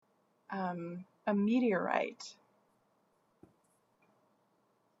a meteorite.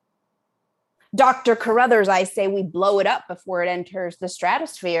 Dr. Carruthers, I say we blow it up before it enters the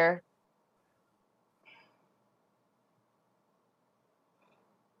stratosphere.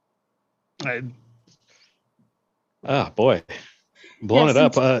 Oh boy, blowing it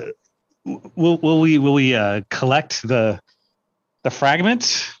up. Will we collect the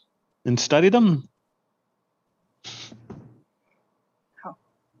fragments and study them? Oh.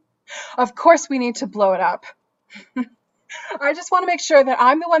 Of course we need to blow it up. I just want to make sure that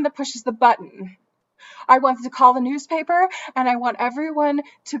I'm the one that pushes the button. I want to call the newspaper, and I want everyone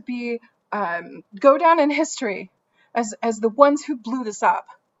to be go down in history as the ones who blew this up.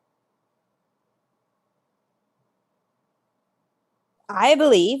 I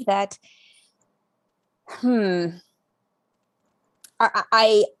believe that. I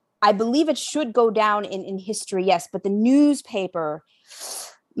believe it should go down in history, yes, but the newspaper.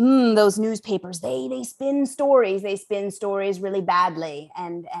 Those newspapers, they spin stories. They spin stories really badly,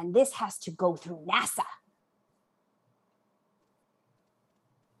 and this has to go through NASA.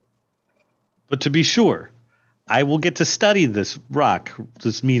 But to be sure, I will get to study this rock,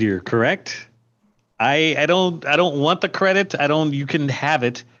 this meteor. Correct? I don't want the credit. You can have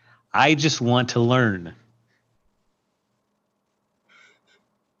it. I just want to learn.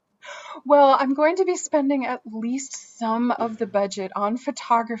 Well, I'm going to be spending at least some of the budget on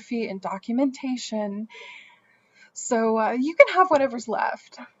photography and documentation, so you can have whatever's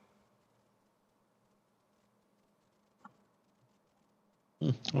left.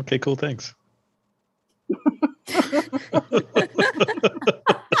 Okay, cool, thanks.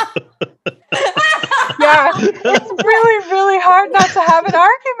 Yeah, it's really, really hard not to have an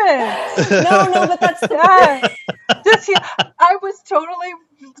argument. No, but that's I was totally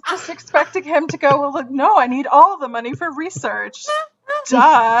just expecting him to go, well, look, no, I need all the money for research.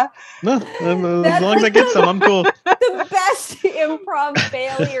 Duh. No, as long as I get some, I'm cool. The best improv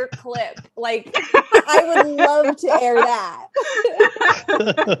failure clip. Like, I would love to air that.